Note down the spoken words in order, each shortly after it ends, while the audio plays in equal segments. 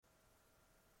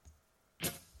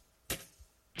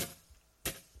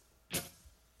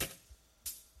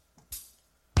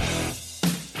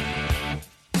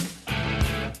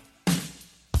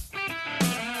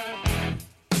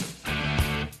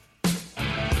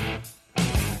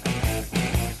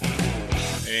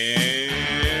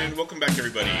And welcome back,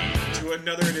 everybody, to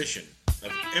another edition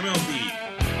of MLB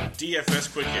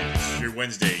DFS Quick Hits, your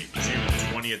Wednesday, June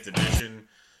 20th edition.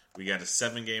 We got a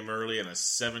 7-game early and a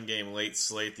 7-game late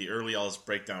slate. The early I'll just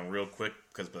break down real quick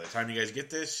because by the time you guys get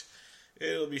this,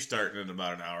 it'll be starting in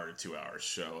about an hour to 2 hours.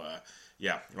 So, we're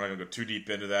not going to go too deep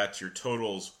into that. Your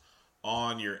totals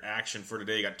on your action for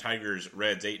today, you got Tigers,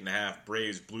 Reds, 8.5,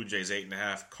 Braves, Blue Jays,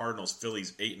 8.5, Cardinals,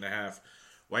 Phillies, 8.5,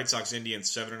 White Sox,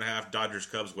 Indians, 7.5, Dodgers,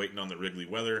 Cubs, waiting on the Wrigley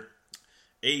weather,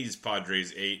 A's,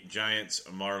 Padres, 8, Giants,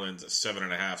 Marlins,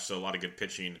 7.5, so a lot of good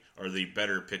pitching, or the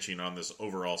better pitching on this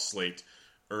overall slate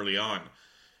early on.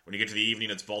 When you get to the evening,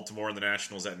 it's Baltimore and the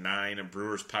Nationals at 9,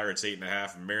 Brewers, Pirates,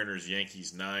 8.5, Mariners,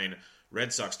 Yankees, 9,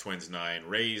 Red Sox, Twins, 9,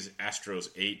 Rays, Astros,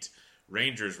 8,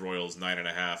 Rangers, Royals,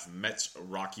 9.5, Mets,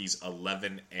 Rockies,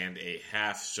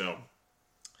 11.5, so a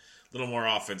little more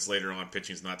offense later on.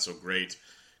 Pitching's not so great.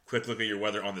 Quick look at your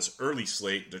weather on this early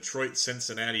slate. Detroit,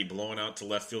 Cincinnati, blowing out to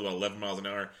left field about 11 miles an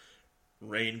hour.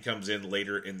 Rain comes in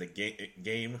later in the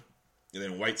game. And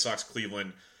then White Sox,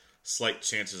 Cleveland, slight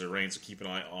chances of rain, so keep an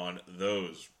eye on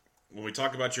those. When we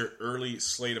talk about your early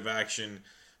slate of action,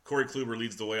 Corey Kluber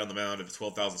leads the way on the mound at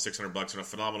 $12,600 in a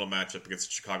phenomenal matchup against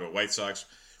the Chicago White Sox.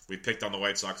 We picked on the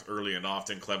White Sox early and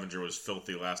often. Clevenger was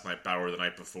filthy last night, Bauer the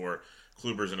night before.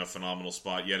 Kluber's in a phenomenal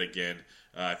spot yet again.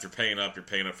 If you're paying up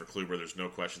for Kluber. There's no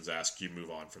questions asked. You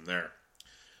move on from there.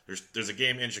 There's a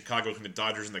game in Chicago between the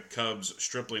Dodgers and the Cubs.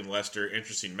 Stripling, Lester,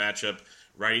 interesting matchup.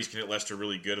 Righties can hit Lester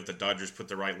really good if the Dodgers put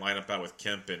the right lineup out with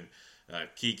Kemp and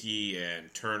Kiki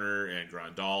and Turner and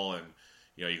Grandal. And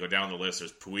you go down the list.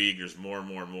 There's Puig. There's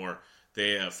more.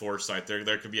 They have Forsythe.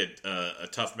 There could be a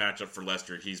tough matchup for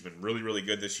Lester. He's been really, really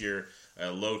good this year.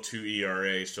 Low 2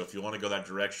 ERA. So if you want to go that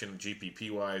direction,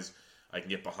 GPP-wise, I can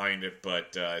get behind it,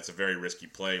 but it's a very risky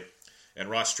play. And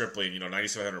Ross Stripling,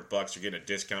 $9,700, you're getting a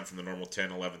discount from the normal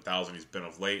 $10,000, $11,000 he's been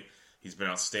of late. He's been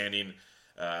outstanding.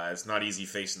 It's not easy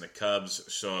facing the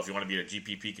Cubs, so if you want to be a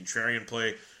GPP contrarian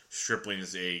play, Stripling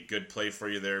is a good play for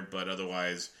you there, but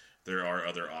otherwise, there are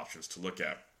other options to look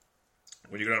at.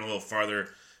 When you go down a little farther, I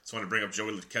just want to bring up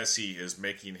Joey Lucchesi is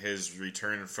making his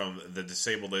return from the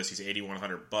disabled list. He's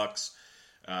 $8,100.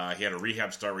 He had a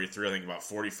rehab start where he threw, I think, about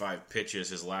 45 pitches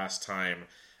his last time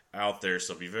out there,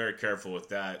 so be very careful with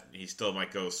that. He still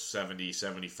might go 70,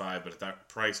 75, but at that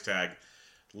price tag,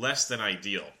 less than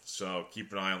ideal. So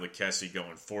keep an eye on Lucchesi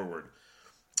going forward.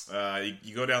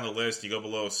 You go down the list, you go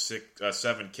below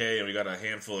 7K, and we got a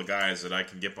handful of guys that I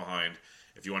can get behind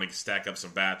if you want to stack up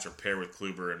some bats or pair with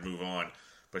Kluber and move on.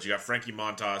 But you got Frankie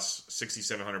Montas,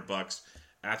 $6,700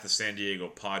 at the San Diego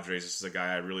Padres. This is a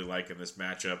guy I really like in this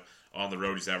matchup. On the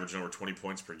road, he's averaging over 20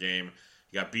 points per game.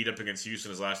 He got beat up against Houston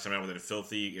his last time out with a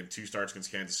filthy in 2 starts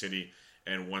against Kansas City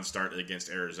and 1 start against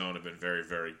Arizona. Been very,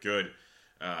 very good.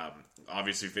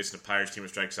 Obviously, facing the Pirates team,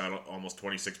 strikes out almost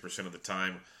 26% of the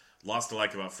time. Lots to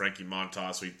like about Frankie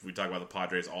Montas. We talk about the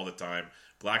Padres all the time.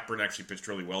 Blackburn actually pitched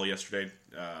really well yesterday.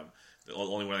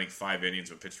 Only went, I think, 5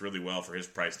 innings, but pitched really well for his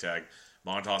price tag.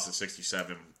 Montas at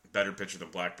 67, better pitcher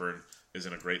than Blackburn, is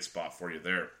in a great spot for you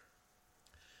there.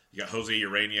 You got Jose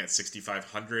Urania at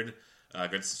 6,500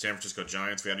 against the San Francisco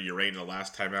Giants. We had a Urania the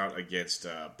last time out against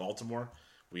Baltimore.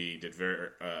 We did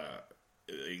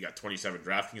he got 27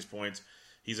 DraftKings points.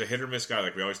 He's a hit or miss guy,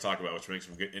 like we always talk about, which makes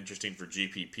him interesting for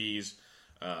GPPs.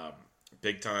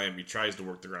 Big time. He tries to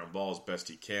work the ground ball as best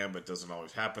he can, but it doesn't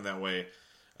always happen that way.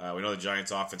 We know the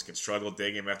Giants' offense can struggle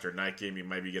day game after night game. You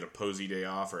maybe get a Posey day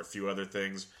off or a few other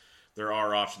things. There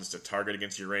are options to target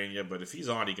against Urania, but if he's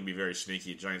on, he can be very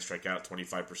sneaky. Giants strike out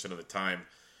 25% of the time.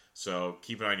 So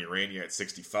keep an eye on Urania at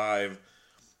 65.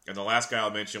 And the last guy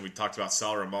I'll mention, we talked about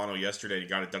Sal Romano yesterday. He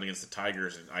got it done against the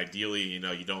Tigers. And ideally, you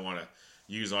don't want to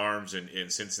use arms in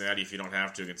Cincinnati if you don't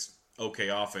have to against okay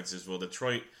offenses. Well,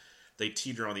 Detroit, they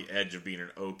teeter on the edge of being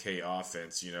an okay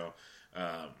offense.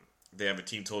 They have a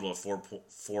team total of four.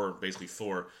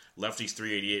 Lefties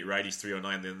 388, righties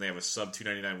 309. Then they have a sub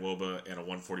 299 WOBA and a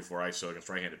 144 ISO against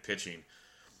right-handed pitching.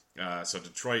 So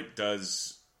Detroit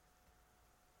does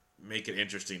make it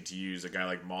interesting to use a guy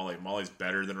like Mahle. Mahle's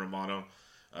better than Romano.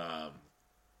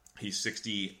 He's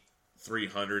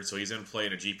 6,300, so he's in play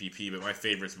in a GPP. But my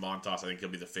favorite's Montas. I think he'll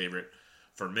be the favorite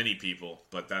for many people.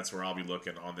 But that's where I'll be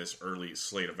looking on this early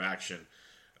slate of action.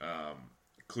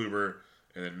 Kluber.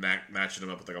 And then matching them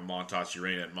up with like a Montas,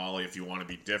 Urania, and Mahle. If you want to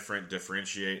be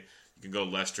differentiate, you can go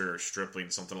Lester or Stripling,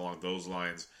 something along those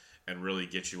lines, and really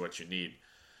get you what you need.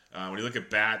 When you look at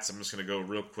bats, I'm just going to go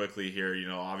real quickly here.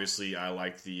 Obviously I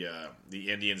like the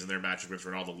Indians and their matchup with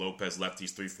Ronaldo Lopez,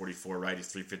 lefties 344, righties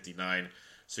 359.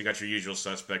 So you got your usual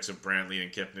suspects of Brantley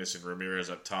and Kipnis and Ramirez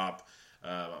up top.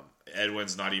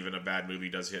 Edwin's not even a bad move. He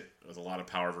does hit with a lot of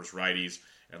power versus righties,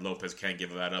 and Lopez can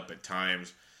give that up at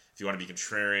times. If you want to be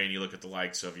contrarian, you look at the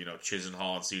likes of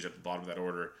Chisenhall and Siege at the bottom of that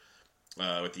order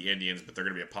with the Indians, but they're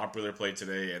going to be a popular play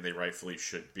today, and they rightfully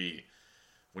should be.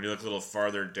 When you look a little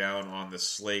farther down on the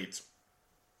slate,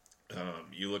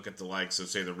 you look at the likes of,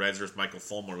 say, the Reds versus Michael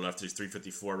Fulmer, lefties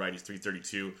 354, righties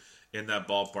 332. In that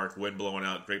ballpark, wind blowing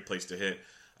out, great place to hit.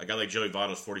 A guy like Joey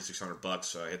Votto's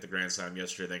 $4,600. Hit the Grand Slam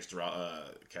yesterday thanks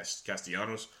to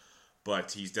Castellanos,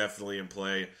 but he's definitely in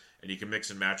play, and you can mix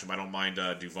and match him. I don't mind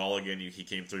Duvall again. He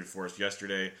came through for us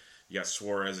yesterday. You got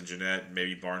Suarez and Jeanette, and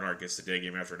maybe Barnhart gets the day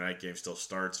game after night game, still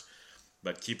starts.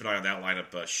 But keep an eye on that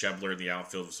lineup. Schebler in the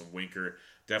outfield with some Winker.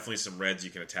 Definitely some Reds you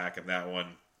can attack in that one.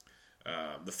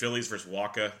 The Phillies versus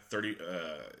Waka,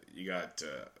 you got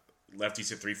lefties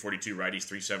hit 342, righties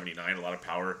 379. A lot of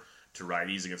power to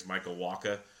righties against Michael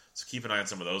Waka. So keep an eye on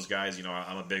some of those guys.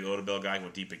 I'm a big Odubel guy. He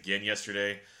went deep again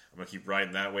yesterday. I'm going to keep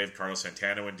riding that wave. Carlos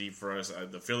Santana went deep for us.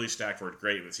 The Phillies stack worked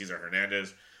great with Cesar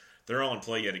Hernandez. They're all in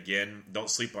play yet again. Don't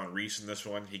sleep on Reese in this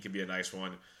one. He could be a nice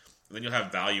one. And then you'll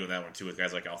have value in that one too with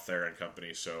guys like Althera and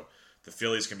company. So the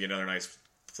Phillies can be another nice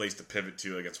place to pivot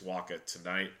to against Waka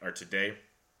tonight or today.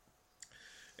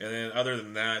 And then other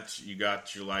than that, you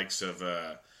got your likes of,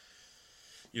 if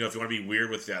you want to be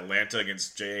weird with Atlanta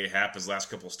against J.A. Happ, his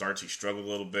last couple of starts, he struggled a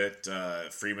little bit.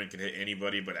 Freeman can hit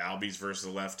anybody, but Albies versus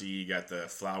the lefty. You got the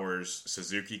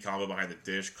Flowers-Suzuki combo behind the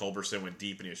dish. Culberson went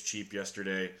deep and he was cheap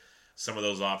yesterday. Some of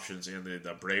those options in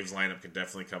the Braves lineup can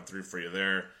definitely come through for you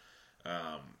there.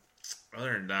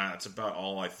 Other than that, that's about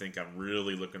all I think I'm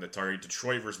really looking to target.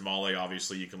 Detroit versus Mole,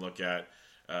 obviously, you can look at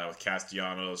with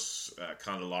Castellanos,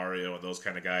 Candelario, and those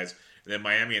kind of guys. And then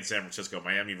Miami and San Francisco.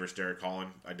 Miami versus Derek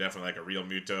Holland. I definitely like a Real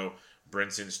Muto.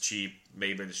 Brinson's cheap.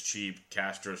 Maben's cheap.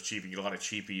 Castro's cheap. You get a lot of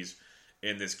cheapies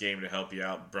in this game to help you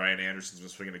out. Brian Anderson's been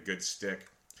swinging a good stick.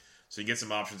 So you get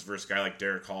some options versus a guy like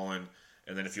Derek Holland.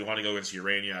 And then if you want to go against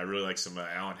Urania, I really like some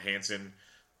Alan Hansen.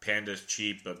 Panda's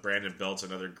cheap, but Brandon Belt's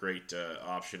another great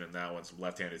option in that one. Some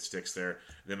left-handed sticks there.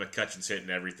 And then McCutcheon's hitting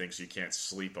everything, so you can't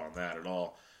sleep on that at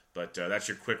all. But that's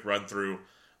your quick run-through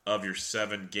of your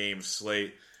 7-game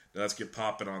slate. Now let's get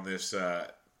popping on this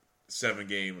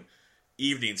 7-game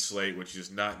evening slate, which is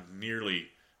not nearly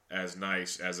as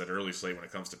nice as that early slate when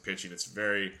it comes to pitching. It's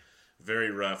very,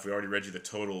 very rough. We already read you the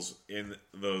totals in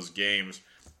those games.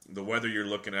 The weather you're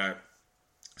looking at,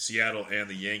 Seattle and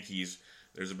the Yankees,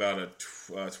 there's about a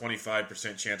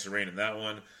 25% chance of rain in that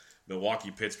one.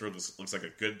 Milwaukee-Pittsburgh looks like a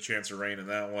good chance of rain in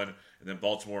that one. And then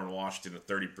Baltimore and Washington,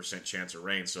 a 30% chance of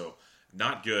rain. So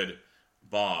not good,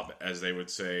 Bob, as they would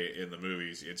say in the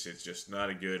movies. It's just not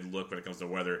a good look when it comes to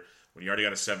weather. When you already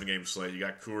got a 7-game slate, you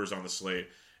got Coors on the slate,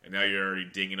 and now you're already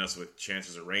dinging us with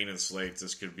chances of rain in slates.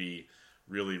 This could be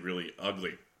really, really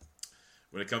ugly.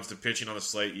 When it comes to pitching on the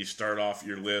slate, you start off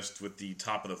your list with the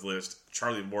top of the list.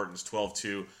 Charlie Morton's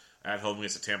 12-2 at home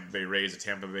against the Tampa Bay Rays, a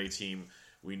Tampa Bay team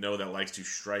we know that likes to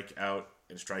strike out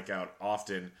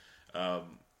often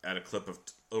at a clip of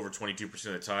over 22%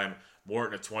 of the time.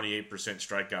 Morton, a 28%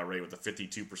 strikeout rate with a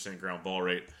 52% ground ball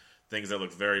rate. Things that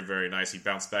look very, very nice. He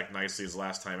bounced back nicely his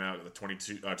last time out with a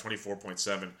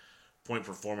 24.7 point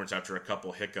performance after a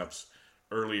couple hiccups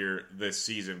earlier this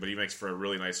season, but he makes for a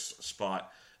really nice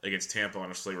spot against Tampa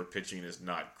on a slate where pitching is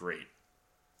not great.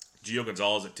 Gio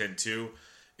Gonzalez at 10-2.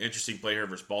 Interesting play here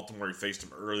versus Baltimore. He faced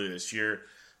him earlier this year.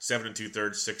 7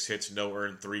 2/3, 6 hits, no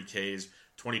earned, 3 Ks,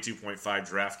 22.5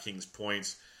 DraftKings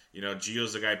points.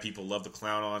 Gio's the guy people love to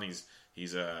clown on. He's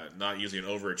not usually an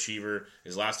overachiever.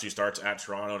 His last 2 starts at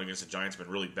Toronto and against the Giants have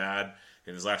been really bad.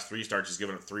 In his last 3 starts, he's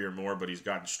given up 3 or more, but he's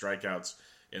gotten strikeouts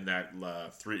in that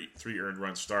 3 earned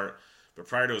run start. But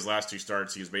prior to his last 2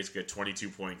 starts, he was basically a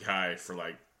 22-point guy for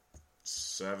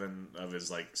 6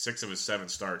 of his 7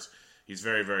 starts. He's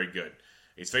very, very good.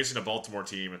 He's facing a Baltimore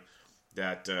team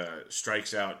that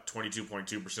strikes out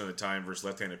 22.2% of the time versus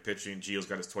left-handed pitching. Gio's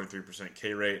got his 23%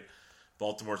 K rate.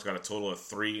 Baltimore's got a total of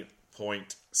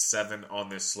 3.7 on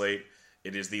this slate.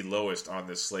 It is the lowest on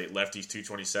this slate. Lefties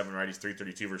 227, righties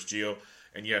 332 versus Gio.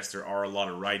 And yes, there are a lot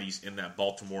of righties in that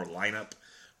Baltimore lineup,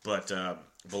 but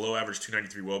below average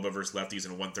 293 WOBA versus lefties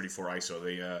and a 134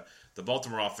 ISO. The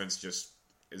Baltimore offense just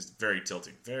is very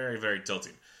tilting. Very, very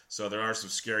tilting. So there are some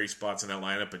scary spots in that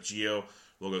lineup, but Gio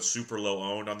will go super low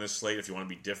owned on this slate. If you want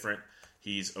to be different,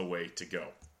 he's a way to go.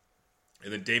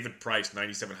 And then David Price,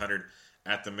 9,700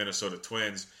 at the Minnesota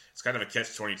Twins. It's kind of a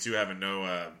catch-22 having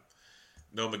no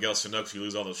Miguel Sano because you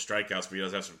lose all those strikeouts, but he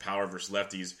does have some power versus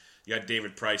lefties. You got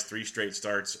David Price, 3 straight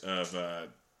starts of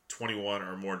 21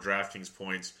 or more DraftKings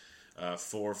points.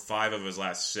 5 of his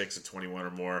last 6 at 21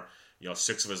 or more.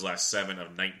 6 of his last 7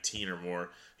 of 19 or more.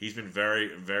 He's been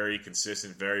very, very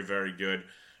consistent, very, very good.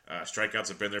 Strikeouts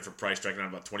have been there for Price, striking out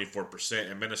about 24%,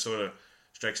 and Minnesota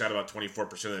strikes out about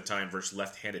 24% of the time versus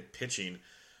left-handed pitching.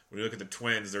 When you look at the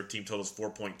Twins, their team total is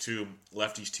 4.2,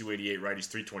 lefties 288, righties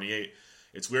 328.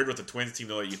 It's weird with the Twins team,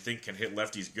 though, that you think can hit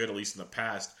lefties good, at least in the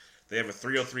past. They have a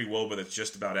 303 WOBA that's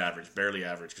just about average, barely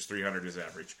average, because 300 is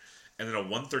average. And then a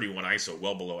 131 ISO,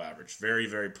 well below average. Very,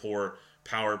 very poor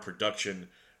power production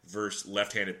versus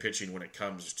left-handed pitching when it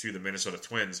comes to the Minnesota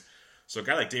Twins. So a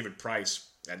guy like David Price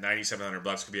at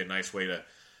 $9,700 could be a nice way to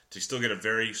still get a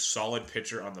very solid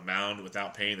pitcher on the mound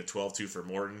without paying the 12-2 for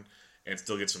Morton and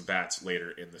still get some bats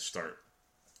later in the start.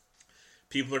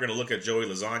 People are going to look at Joey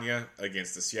Lasagna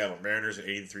against the Seattle Mariners at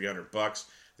 $8,300.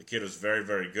 The kid was very,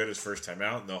 very good his first time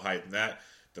out. No hype in that.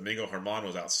 Domingo Germán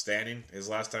was outstanding his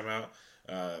last time out.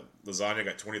 Lasagna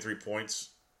got 23 points,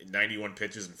 91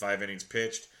 pitches, and 5 innings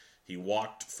pitched. He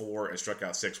walked 4 and struck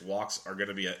out 6. Walks are going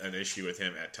to be an issue with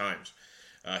him at times.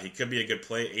 He could be a good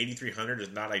play. $8,300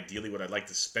 is not ideally what I'd like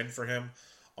to spend for him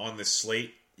on this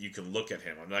slate. You can look at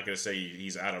him. I'm not going to say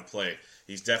he's out of play.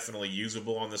 He's definitely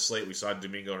usable on this slate. We saw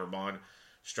Domingo Germán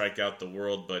strike out the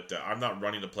world, but I'm not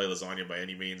running to play Lasagna by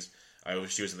any means. I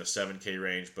wish he was in the 7K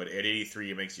range, but at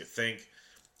 83 it makes you think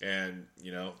and,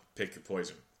 pick your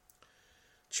poison.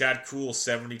 Chad Kuhl,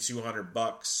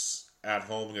 $7,200 at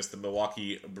home against the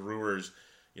Milwaukee Brewers.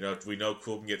 We know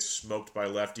Kuhl can get smoked by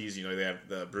lefties. They have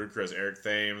the Brew Crew has Eric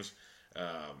Thames,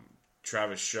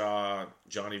 Travis Shaw,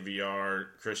 Johnny VR,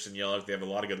 Christian Yelich. They have a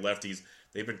lot of good lefties.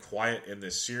 They've been quiet in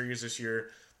this series this year,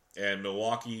 and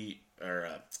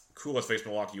Kuhl has faced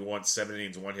Milwaukee once, 7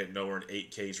 innings, 1 hit, nowhere, and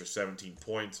 8 Ks for 17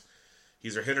 points.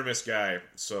 He's a hit or miss guy,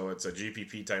 so it's a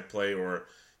GPP type play, or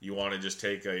you want to just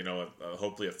take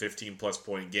hopefully a 15-plus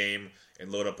point game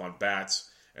and load up on bats,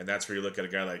 and that's where you look at a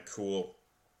guy like Kuhl.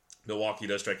 Milwaukee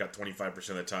does strike out 25%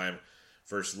 of the time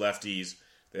versus lefties.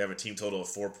 They have a team total of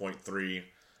 4.3,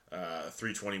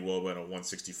 320 WOBA, and a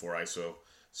 164 ISO.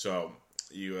 So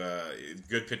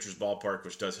good pitcher's ballpark,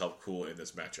 which does help Kuhl in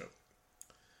this matchup.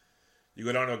 You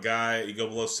go down to a guy, you go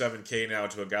below 7K now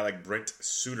to a guy like Brent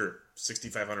Suter,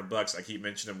 $6,500. I keep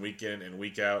mentioning him week in and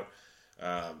week out.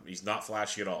 He's not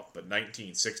flashy at all, but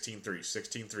 19, 16-3,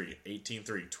 16-3,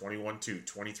 18-3, 21-2,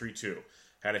 23-2.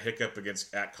 Had a hiccup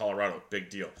at Colorado, big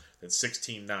deal. Then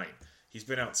 16-9. He's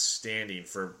been outstanding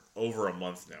for over a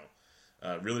month now.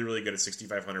 Really, really good at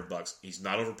 $6,500. He's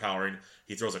not overpowering.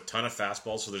 He throws a ton of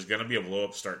fastballs, so there's going to be a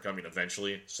blow-up start coming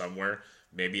eventually somewhere.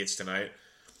 Maybe it's tonight.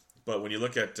 But when you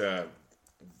look at the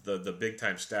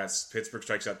big-time stats, Pittsburgh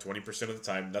strikes out 20% of the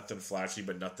time. Nothing flashy,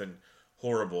 but nothing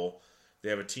horrible. They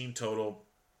have a team total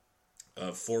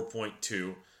of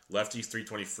 4.2. Lefties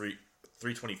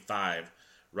 325.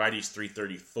 Righties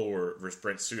 334 versus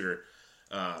Brent Suter.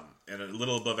 And a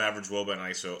little above average WOBA and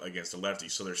ISO against a lefty.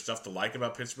 So there's stuff to like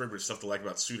about Pittsburgh, but there's stuff to like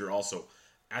about Suter also.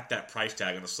 At that price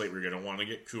tag on the slate, we're going to want to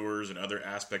get Coors and other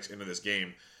aspects into this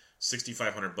game.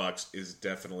 $6,500 is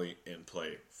definitely in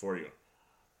play for you.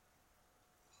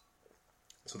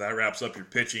 So that wraps up your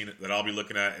pitching that I'll be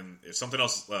looking at. And if something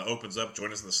else opens up,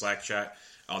 join us in the Slack chat.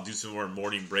 I'll do some more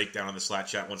morning breakdown on the Slack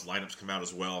chat once lineups come out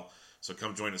as well. So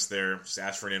come join us there. Just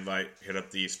ask for an invite. Hit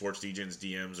up the Sports DJs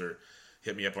DMs or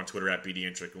hit me up on Twitter at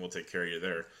BDintric and we'll take care of you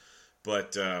there.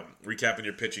 But recapping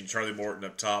your pitching, Charlie Morton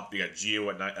up top. You got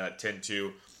Gio at 10-2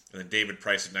 and then David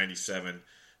Price at 97.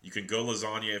 You can go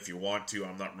Lasagna if you want to.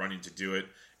 I'm not running to do it.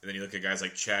 And then you look at guys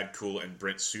like Chad Kuhl and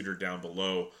Brent Suter down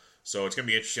below. So it's going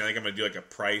to be interesting. I think I'm going to do like a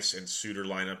Price and Suter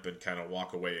lineup and kind of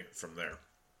walk away from there.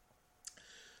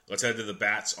 Let's head to the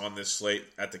bats on this slate.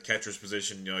 At the catcher's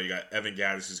position, you got Evan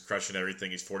Gattis who's crushing everything.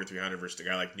 He's 4,300 versus a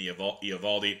guy like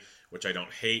Eovaldi, which I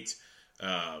don't hate.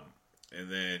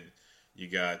 And then you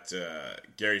got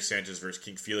Gary Sanchez versus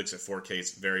King Felix at 4K.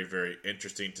 It's very, very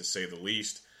interesting to say the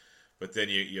least. But then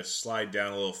you slide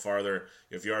down a little farther.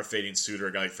 If you are fading Suter,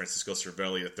 a guy like Francisco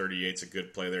Cervelli at 38 is a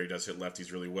good play there. He does hit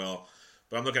lefties really well.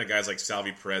 But I'm looking at guys like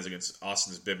Salvi Perez against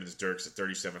Austin's Bibbins Dirks at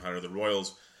 3,700. The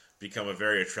Royals become a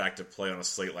very attractive play on a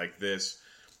slate like this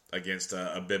against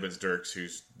a Bibbins Dirks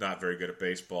who's not very good at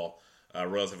baseball.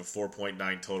 Royals have a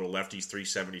 4.9 total. Lefties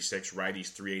 376,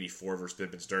 righties 384 versus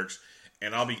Bibbins Dirks.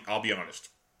 And I'll be honest.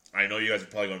 I know you guys are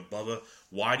probably going, Bubba,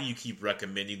 why do you keep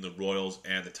recommending the Royals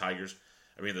and the Tigers?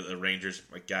 I mean, the Rangers.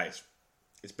 Like, guys,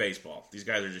 it's baseball. These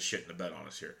guys are just shitting the bed on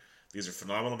us here. These are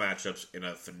phenomenal matchups in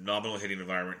a phenomenal hitting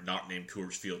environment not named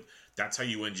Coors Field. That's how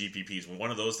you win GPPs. When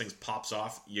one of those things pops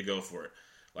off, you go for it.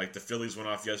 Like the Phillies went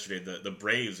off yesterday. The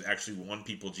Braves actually won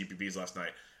people GPPs last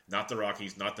night. Not the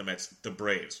Rockies, not the Mets, the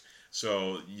Braves.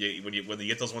 So when you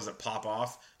get those ones that pop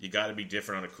off, you got to be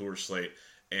different on a Coors slate.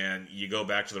 And you go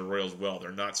back to the Royals, well,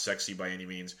 they're not sexy by any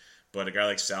means, but a guy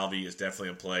like Salvi is definitely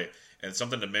in play. And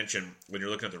something to mention when you're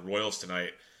looking at the Royals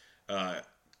tonight, Kiner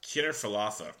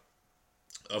Falefa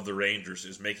of the Rangers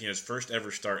is making his first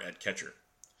ever start at catcher.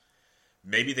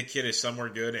 Maybe the kid is somewhere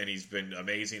good and he's been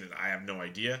amazing, and I have no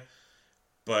idea.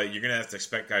 But you're going to have to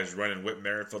expect guys running. Whit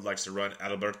Merrifield likes to run.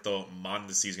 Alberto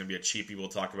Mondesi is going to be a cheapie we'll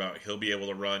talk about. He'll be able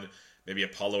to run. Maybe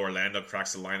Apollo Orlando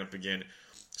cracks the lineup again.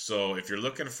 So if you're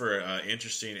looking for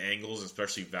interesting angles,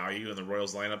 especially value in the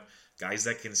Royals lineup, guys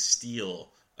that can steal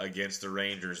against the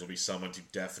Rangers will be someone to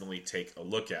definitely take a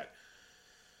look at.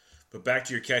 But back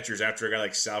to your catchers. After a guy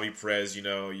like Salvi Perez, you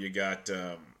got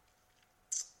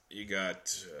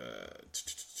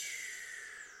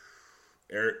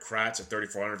Eric Kratz at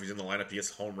 3,400. If he's in the lineup, he gets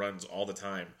home runs all the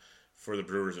time for the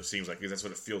Brewers, it seems like, because that's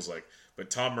what it feels like. But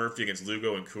Tom Murphy against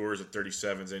Lugo and Coors at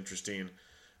 37 is interesting.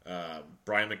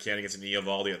 Brian McCann against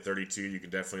Eovaldi at 32. You can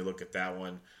definitely look at that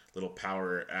one. Little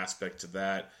power aspect to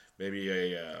that. Maybe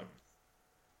a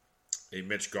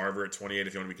Mitch Garver at 28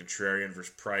 if you want to be contrarian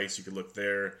versus Price. You could look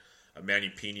there. Manny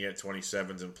Pena at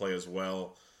 27 is in play as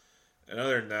well. And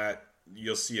other than that,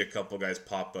 you'll see a couple guys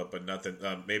pop up, but nothing.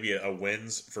 Maybe a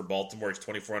Wins for Baltimore. It's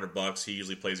 $2,400. He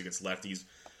usually plays against lefties.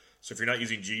 So if you're not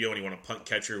using Gio and you want a punt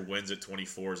catcher, Wins at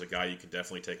 24 is a guy you can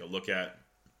definitely take a look at.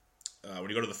 When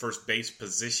you go to the first base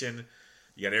position,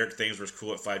 you got Eric Thames versus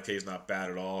Cool at 5K is not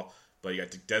bad at all. But you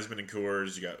got Desmond and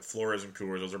Coors, you got Flores and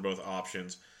Coors. Those are both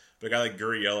options. But a guy like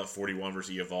Gurriel at 41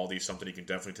 versus Eovaldi is something you can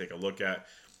definitely take a look at.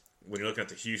 When you're looking at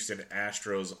the Houston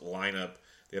Astros lineup,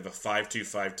 they have a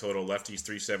 5.25 total. Lefties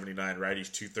 379,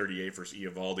 righties 238 versus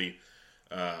Eovaldi.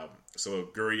 So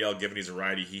Gurriel, given he's a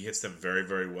righty, he hits them very,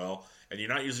 very well. And you're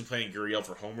not usually playing Gurriel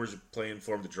for homers. You're playing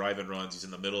for him to drive in runs. He's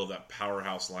in the middle of that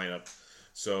powerhouse lineup.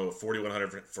 So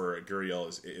 4,100 for Gurriel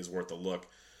is worth a look.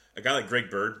 A guy like Greg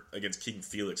Bird against King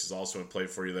Felix is also in play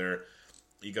for you there.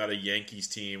 You got a Yankees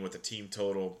team with a team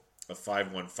total of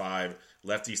 515.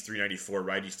 Lefties 394,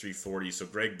 righties 340. So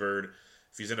Greg Bird,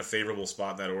 if he's in a favorable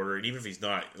spot in that order, and even if he's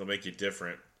not, it'll make you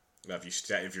different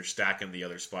if you're stacking the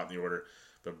other spot in the order.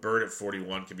 But Bird at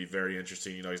 41 can be very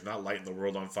interesting. He's not lighting the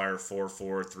world on fire,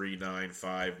 4-4, 3-9,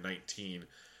 5-19.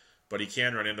 But he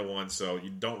can run into one, so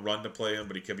you don't run to play him,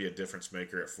 but he could be a difference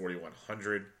maker at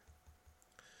 4,100.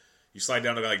 You slide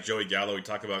down to a guy like Joey Gallo. We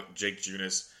talk about Jake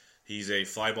Junis. He's a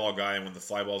fly ball guy, and when the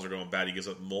fly balls are going bad, he gives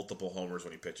up multiple homers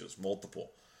when he pitches.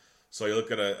 Multiple. So you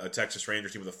look at a Texas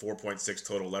Rangers team with a 4.6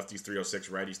 total, lefties 306,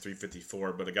 righties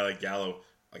 354. But a guy like Gallo,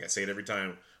 like I say it every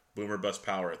time, boomer bust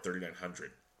power at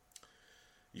 3,900.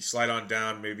 You slide on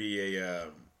down, maybe a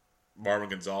Marwin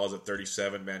Gonzalez at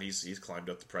 37. Man, he's climbed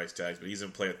up the price tags, but he's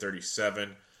in play at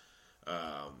 37.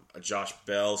 A Josh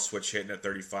Bell switch hitting at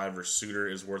 35 versus Suter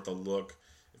is worth a look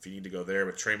if you need to go there.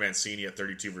 But Trey Mancini at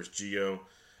 32 versus Gio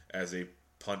as a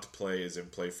punt play is in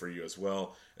play for you as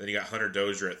well. And then you got Hunter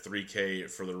Dozier at 3K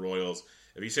for the Royals.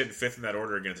 If he's hitting fifth in that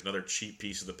order again, it's another cheap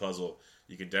piece of the puzzle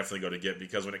you can definitely go to get,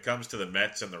 because when it comes to the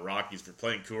Mets and the Rockies for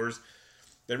playing Coors,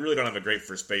 they really don't have a great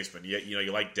first baseman.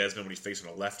 You like Desmond when he's facing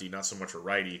a lefty, not so much a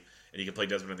righty, and you can play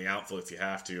Desmond in the outfield if you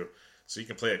have to. So you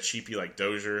can play a cheapie like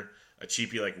Dozier, a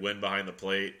cheapie like Wynn behind the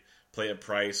plate, play a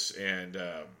Price and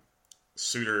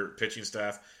Suter pitching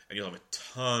staff, and you'll have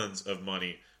tons of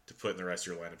money to put in the rest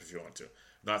of your lineup if you want to.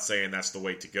 I'm not saying that's the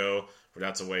way to go, but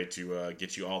that's a way to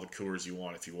get you all the Coors you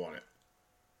want if you want it.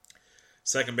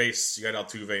 Second base, you got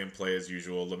Altuve in play as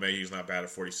usual. LeMahieu's not bad at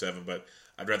 47, but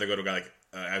I'd rather go to a guy like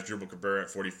Asdrubal Cabrera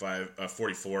at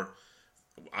 44.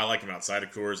 I like him outside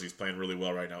of Coors. He's playing really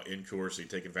well right now in Coors, so you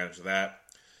take advantage of that.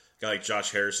 A guy like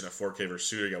Josh Harrison at 4K versus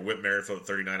Suter. You got Whit Merrifield at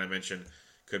 39, I mentioned.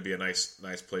 Could be a nice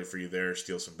play for you there.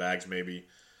 Steal some bags maybe.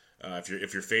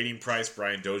 If you're fading Price,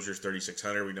 Brian Dozier's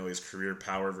 3,600. We know his career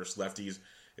power versus lefties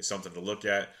is something to look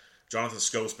at. Jonathan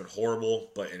Scope's been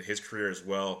horrible, but in his career as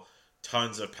well,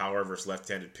 tons of power versus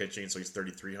left-handed pitching, so he's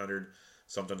 3,300.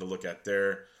 Something to look at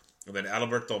there. And then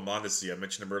Alberto Mondesi, I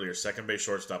mentioned him earlier, second base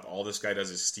shortstop. All this guy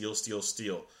does is steal, steal,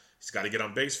 steal. He's got to get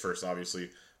on base first, obviously,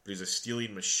 but he's a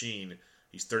stealing machine.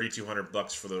 He's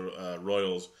 $3,200 for the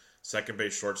Royals. Second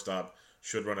base shortstop,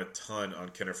 should run a ton on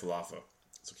Kiner Falefa.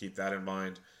 So keep that in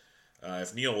mind.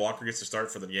 If Neil Walker gets to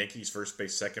start for the Yankees, first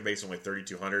base, second base, only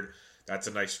 $3,200. That's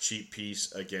a nice cheap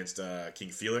piece against King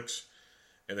Felix.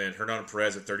 And then Hernan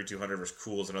Perez at $3,200 versus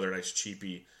Cool is another nice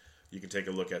cheapie you can take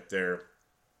a look at there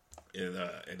in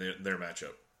their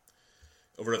matchup.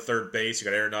 Over to third base, you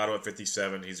got Arenado at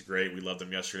 57. He's great. We loved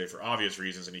him yesterday for obvious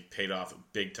reasons, and he paid off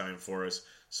big time for us.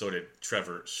 So did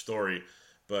Trevor Story.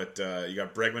 But you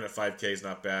got Bregman at 5K is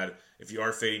not bad. If you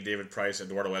are fading David Price,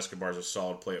 Eduardo Escobar is a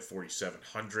solid play at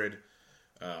 4,700.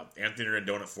 Anthony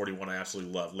Rendon at 41, I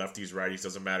absolutely love. Lefties, righties,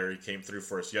 doesn't matter. He came through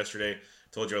for us yesterday.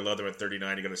 Told you I loved him at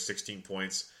 39. He got us 16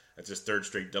 points. That's his third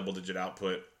straight double-digit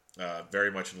output.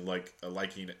 Very much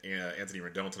liking Anthony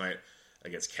Rendon tonight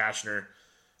against Cashner.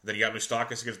 Then you got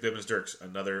Moustakas against Bibens Dirks.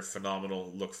 Another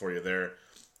phenomenal look for you there.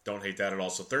 Don't hate that at all.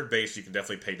 So third base, you can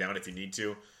definitely pay down if you need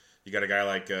to. You got a guy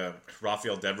like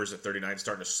Rafael Devers at 39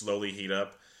 starting to slowly heat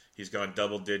up. He's gone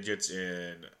double digits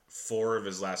in 4 of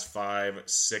his last 5,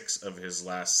 6 of his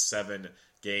last 7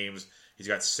 games. He's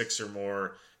got 6 or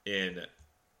more in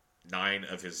 8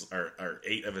 of his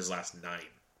last 9.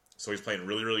 So he's playing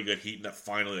really, really good, heating up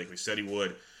finally like we said he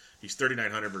would. He's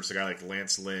 3,900 versus a guy like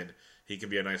Lance Lynn. He can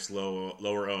be a nice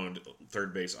lower-owned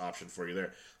third base option for you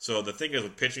there. So the thing is,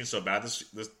 with pitching so bad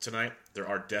this tonight, there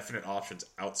are definite options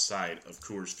outside of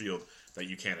Coors Field that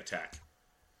you can attack.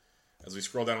 As we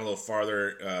scroll down a little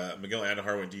farther, Miguel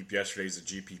Andujar went deep yesterday. He's a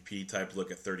GPP type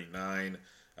look at 39.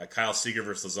 Kyle Seager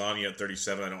versus Lasagna at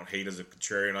 37. I don't hate as a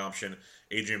contrarian option.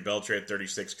 Adrian Beltre at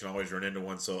 36 can always run into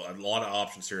one. So a lot of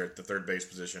options here at the third base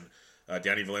position.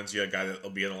 Danny Valencia, a guy that will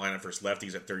be in the lineup versus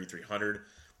lefties at 3,300.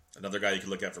 Another guy you can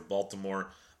look at for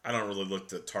Baltimore. I don't really look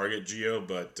to target Gio,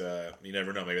 but you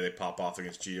never know. Maybe they pop off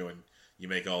against Gio and you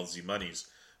make all the monies.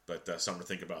 But something to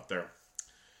think about there.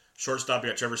 Shortstop, you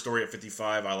got Trevor Story at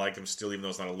 55. I like him still, even though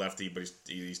it's not a lefty, but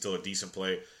he's still a decent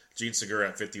play. Gene Segura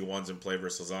at 51's in play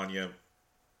versus Lasagna.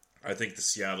 I think the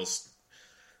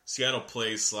Seattle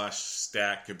plays /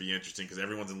 stack could be interesting because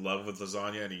everyone's in love with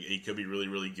Lasagna, and he could be really,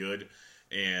 really good.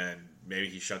 And maybe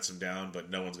he shuts him down,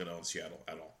 but no one's going to own Seattle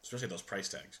at all, especially those price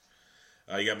tags.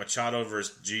 You got Machado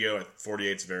versus Gio at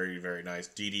 48. It's very, very nice.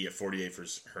 Didi at 48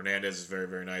 versus Hernandez is very,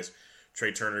 very nice.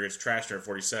 Trey Turner against Trashner at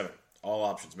 47. All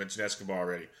options. Mentioned Escobar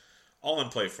already. All in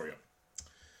play for you.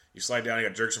 You slide down, you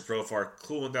got Jerkson Profar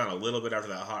cooling down a little bit after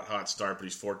that hot start, but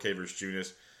he's 4K versus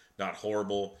Junis. Not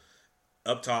horrible.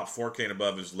 Up top, 4K and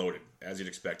above is loaded, as you'd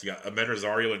expect. You got Ahmed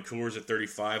Rosario and Coors at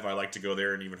 35. I like to go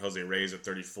there, and even Jose Reyes at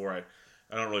 34.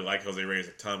 I don't really like Jose Reyes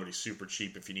a ton, but he's super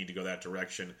cheap if you need to go that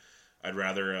direction. I'd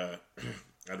rather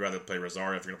play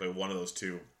Rosario if you're going to play one of those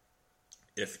two,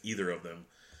 if either of them.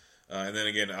 And then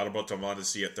again, Alberto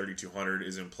Mondesi at 3,200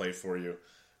 is in play for you.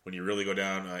 When you really go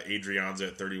down, Adrianza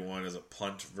at 31 as a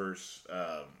punt versus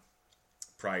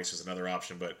Price is another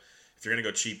option. But if you're going to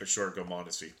go cheap at short, go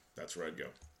Mondesi. That's where I'd go.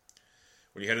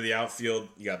 When you head to the outfield,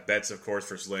 you got Betts, of course,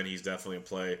 versus Lynn. He's definitely in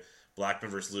play.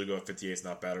 Blackman versus Lugo at 58 is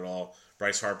not bad at all.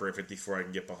 Bryce Harper at 54 I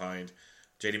can get behind.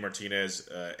 JD Martinez.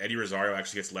 Eddie Rosario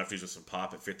actually gets lefties with some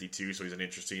pop at 52, so he's an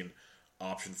interesting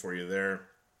option for you there.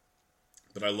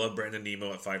 But I love Brandon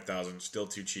Nimmo at 5,000. Still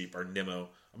too cheap. Or Nimmo.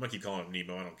 I'm going to keep calling him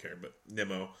Nemo. I don't care. But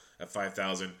Nimmo at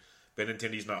 5,000.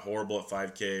 Benintendi's not horrible at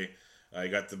 5K. You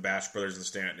got the Bash brothers and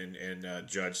Stanton and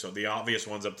Judge. So the obvious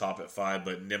one's up top at 5,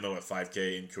 but Nimmo at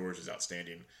 5K in Coors is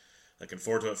outstanding.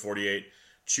 Conforto at 48.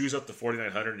 Choose up to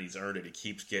 4,900, and he's earned it. He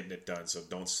keeps getting it done, so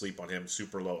don't sleep on him.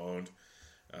 Super low owned.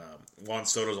 Juan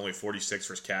Soto's only 46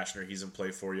 versus Cashner. He's in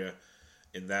play for you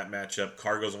in that matchup.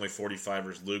 Cargo's only 45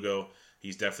 versus Lugo.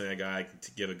 He's definitely a guy I can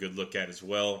give a good look at as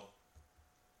well.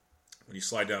 When you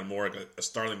slide down more, a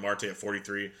Starling Marte at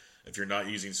 43. If you're not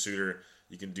using Suter,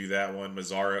 you can do that one.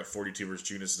 Mazzara at 42 versus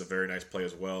Junis is a very nice play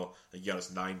as well. I think he got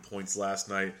us 9 points last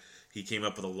night. He came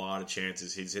up with a lot of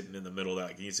chances. He's hitting in the middle of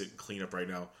that. He's hitting cleanup right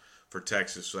now for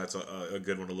Texas, so that's a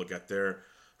good one to look at there.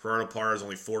 Gerardo Parra is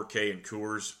only 4K in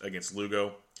Coors against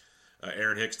Lugo.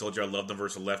 Aaron Hicks, told you I loved him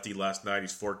versus lefty last night.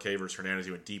 He's 4K versus Hernandez.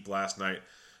 He went deep last night.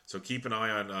 So keep an eye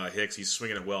on Hicks. He's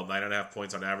swinging it well. 9.5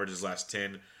 points on average his last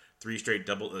 10. 3 straight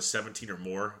 17 or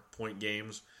more point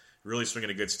games. Really swinging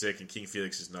a good stick, and King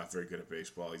Felix is not very good at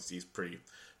baseball. He's pretty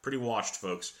washed,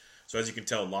 folks. So as you can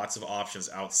tell, lots of options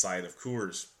outside of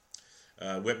Coors.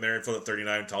 Whit Merrifield at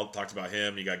 39, talked about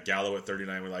him. You got Gallo at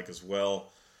 39 we like as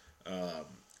well.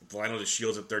 Lionel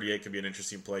DeShields at 38 could be an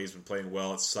interesting play. He's been playing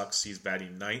well. It sucks he's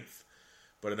batting 9th.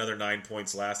 But another 9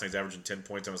 points last night. He's averaging 10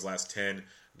 points on his last 10.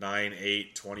 9,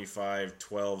 8, 25,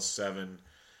 12, 7,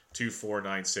 2, 4,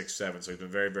 9, 6, 7. So he's been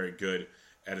very, very good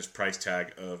at his price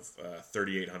tag of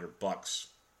 $3,800.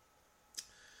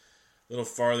 A little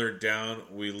farther down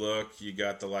we look. You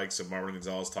got the likes of Marwin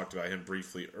Gonzalez. Talked about him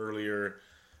briefly earlier.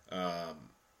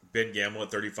 Ben Gamble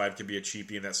at 35 could be a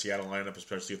cheapie in that Seattle lineup,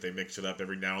 especially if they mix it up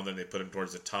every now and then. They put him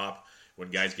towards the top when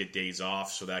guys get days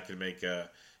off, so that can make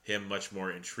him much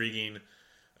more intriguing.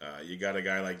 You got a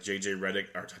guy like J.J. Redick,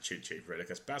 or not J.J. Redick,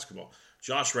 that's basketball.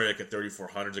 Josh Reddick at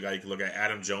 3,400 is a guy you can look at.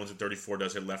 Adam Jones at 34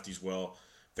 does hit lefties well,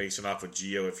 facing off with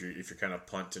Gio if you're kind of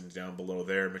punting down below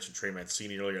there. I mentioned Trey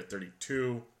Mancini earlier at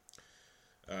 32.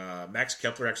 Max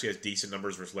Kepler actually has decent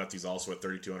numbers versus lefties also at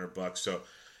 $3,200. So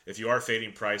if you are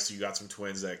fading price, you got some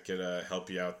twins that could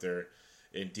help you out there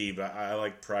Indeed, but I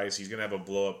like Price. He's going to have a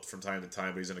blow-up from time to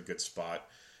time, but he's in a good spot.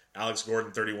 Alex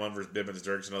Gordon, 31 versus Bibbins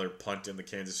Dirks, another punt in the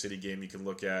Kansas City game you can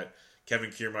look at.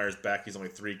 Kevin Kiermaier's back. He's only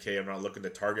 $3K. I'm not looking to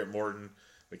target Morton,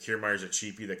 but Kiermaier's a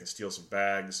cheapie that can steal some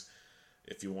bags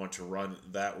if you want to run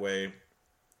that way.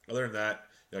 Other than that,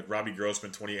 like Robbie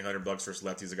Grossman, $2,800 versus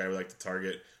lefties, a guy we like to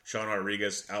target. Sean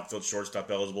Rodriguez, outfield shortstop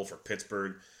eligible for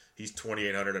Pittsburgh. He's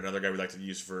 $2,800, another guy we like to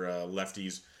use for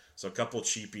lefties. So a couple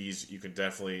cheapies you can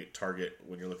definitely target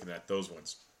when you're looking at those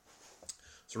ones.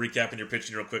 So recapping your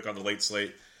pitching real quick on the late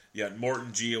slate. You got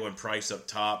Morton, Gio, and Price up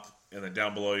top. And then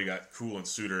down below you got Cool and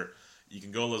Suter. You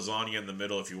can go lasagna in the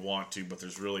middle if you want to, but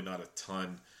there's really not a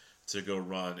ton to go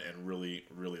run and really,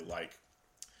 really like.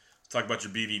 Let's talk about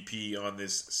your BVP on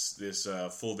this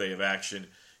full day of action.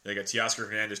 You got Teoscar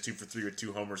Hernandez 2 for 3 with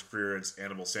 2 homers career. It's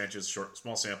Anibal Sanchez,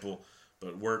 small sample, but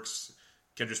it works.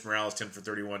 Kendrys Morales 10 for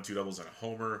 31, 2 doubles and a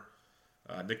homer.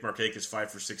 Nick Markakis 5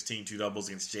 for 16, 2 doubles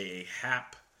against J.A.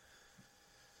 Happ.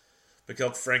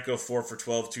 Miguel Franco 4 for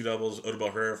 12, 2 doubles.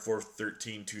 Odubel Herrera 4 for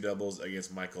 13, 2 doubles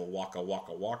against Michael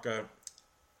Waka.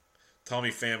 Tommy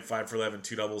Pham 5 for 11,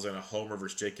 2 doubles and a homer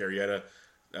versus Jake Arrieta.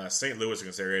 St. Louis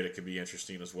against Arrieta could be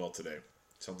interesting as well today.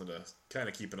 Something to kind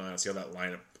of keep an eye on, see how that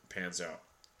lineup pans out.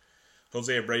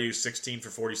 Jose Abreu 16 for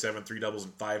 47, 3 doubles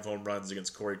and 5 home runs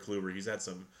against Corey Kluber. He's had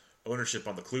some ownership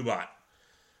on the Klubot.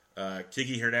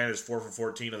 Kiki Hernandez 4 for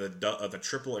 14 of the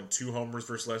triple and 2 homers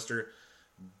versus Lester.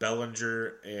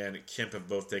 Bellinger and Kemp have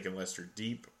both taken Lester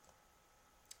deep.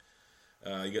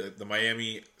 You got the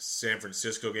Miami-San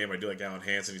Francisco game. I do like Alan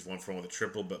Hansen. He's 1 for 1 with a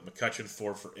triple. But McCutchen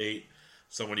 4 for 8.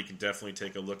 Someone you can definitely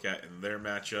take a look at in their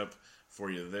matchup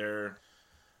for you there.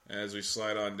 As we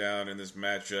slide on down in this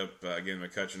matchup, again,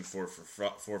 McCutchen 4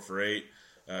 for 8.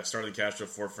 Starling Castro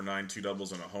 4 for 9, 2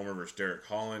 doubles and a homer versus Derek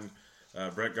Holland.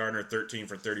 Brett Gardner 13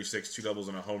 for 36, 2 doubles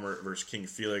and a homer versus King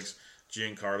Felix.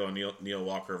 Giancarlo and Neil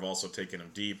Walker have also taken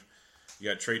him deep. You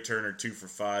got Trey Turner 2 for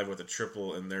 5 with a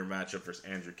triple in their matchup versus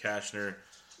Andrew Kashner.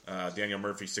 Daniel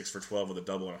Murphy 6 for 12 with a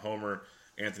double and a homer.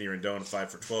 Anthony Rendon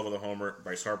 5 for 12 with a homer.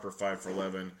 Bryce Harper 5 for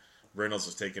 11. Reynolds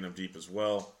has taken him deep as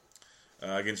well.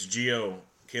 Against Gio,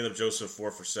 Caleb Joseph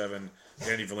 4 for 7.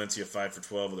 Danny Valencia 5 for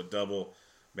 12 with a double.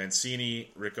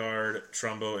 Mancini, Ricard,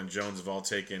 Trumbo, and Jones have all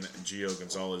taken Gio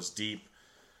Gonzalez deep.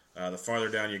 The farther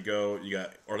down you go, you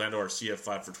got Orlando Arcia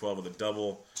 5 for 12 with a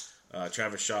double.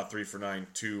 Travis Shaw 3 for 9,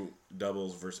 2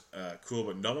 doubles versus Cool,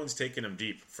 but no one's taken him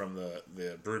deep from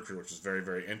the Brew Crew, which is very,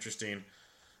 very interesting.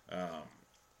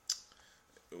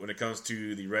 When it comes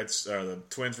to the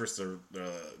Twins versus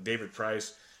David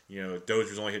Price,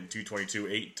 Dozier's only hitting 222,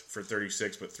 8 for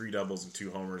 36, but 3 doubles and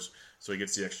 2 homers, so he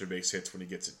gets the extra base hits when he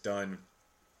gets it done.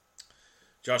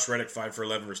 Josh Reddick 5 for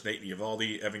 11 versus Nate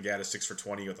Eovaldi. Evan Gattis 6 for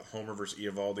 20 with a homer versus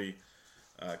Eovaldi.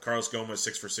 Carlos Gomez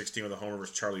 6 for 16 with a homer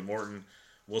versus Charlie Morton.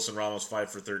 Wilson Ramos 5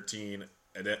 for 13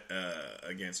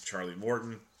 against Charlie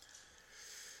Morton.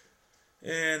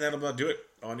 And that'll about do it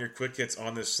on your quick hits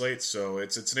on this slate. So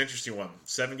it's an interesting one.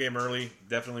 7-game early,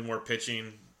 definitely more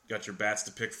pitching. Got your bats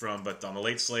to pick from, but on the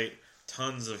late slate,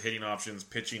 tons of hitting options.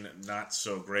 Pitching not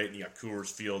so great, and you got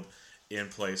Coors Field in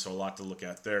play, so a lot to look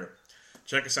at there.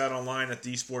 Check us out online at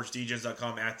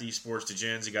thesportsdgens.com, at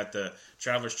thesportsdgens. You got the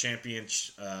Travelers Champion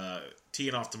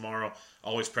teeing off tomorrow.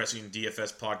 Always Pressing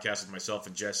DFS podcast with myself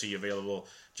and Jesse available.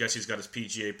 Jesse's got his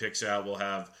PGA picks out. We'll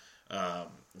have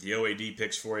the OAD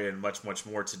picks for you and much, much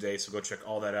more today. So go check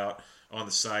all that out on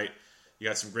the site. You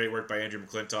got some great work by Andrew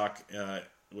McClintock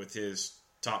with his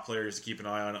top players to keep an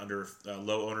eye on under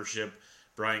low ownership.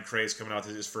 Brian Cray's coming out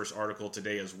with his first article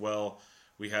today as well.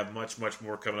 We have much, much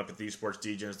more coming up at These Sports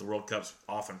DJs. The World Cup's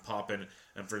off and popping,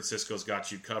 and Francisco's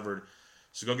got you covered.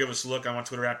 So go give us a look. I'm on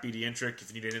Twitter at BDintric.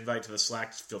 If you need an invite to the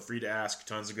Slack, feel free to ask.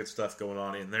 Tons of good stuff going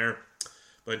on in there.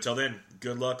 But until then,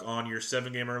 good luck on your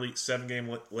 7-game early,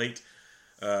 7-game late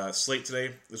slate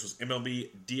today. This was MLB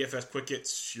DFS Quick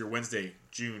Hits, your Wednesday,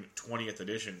 June 20th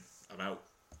edition. I'm out.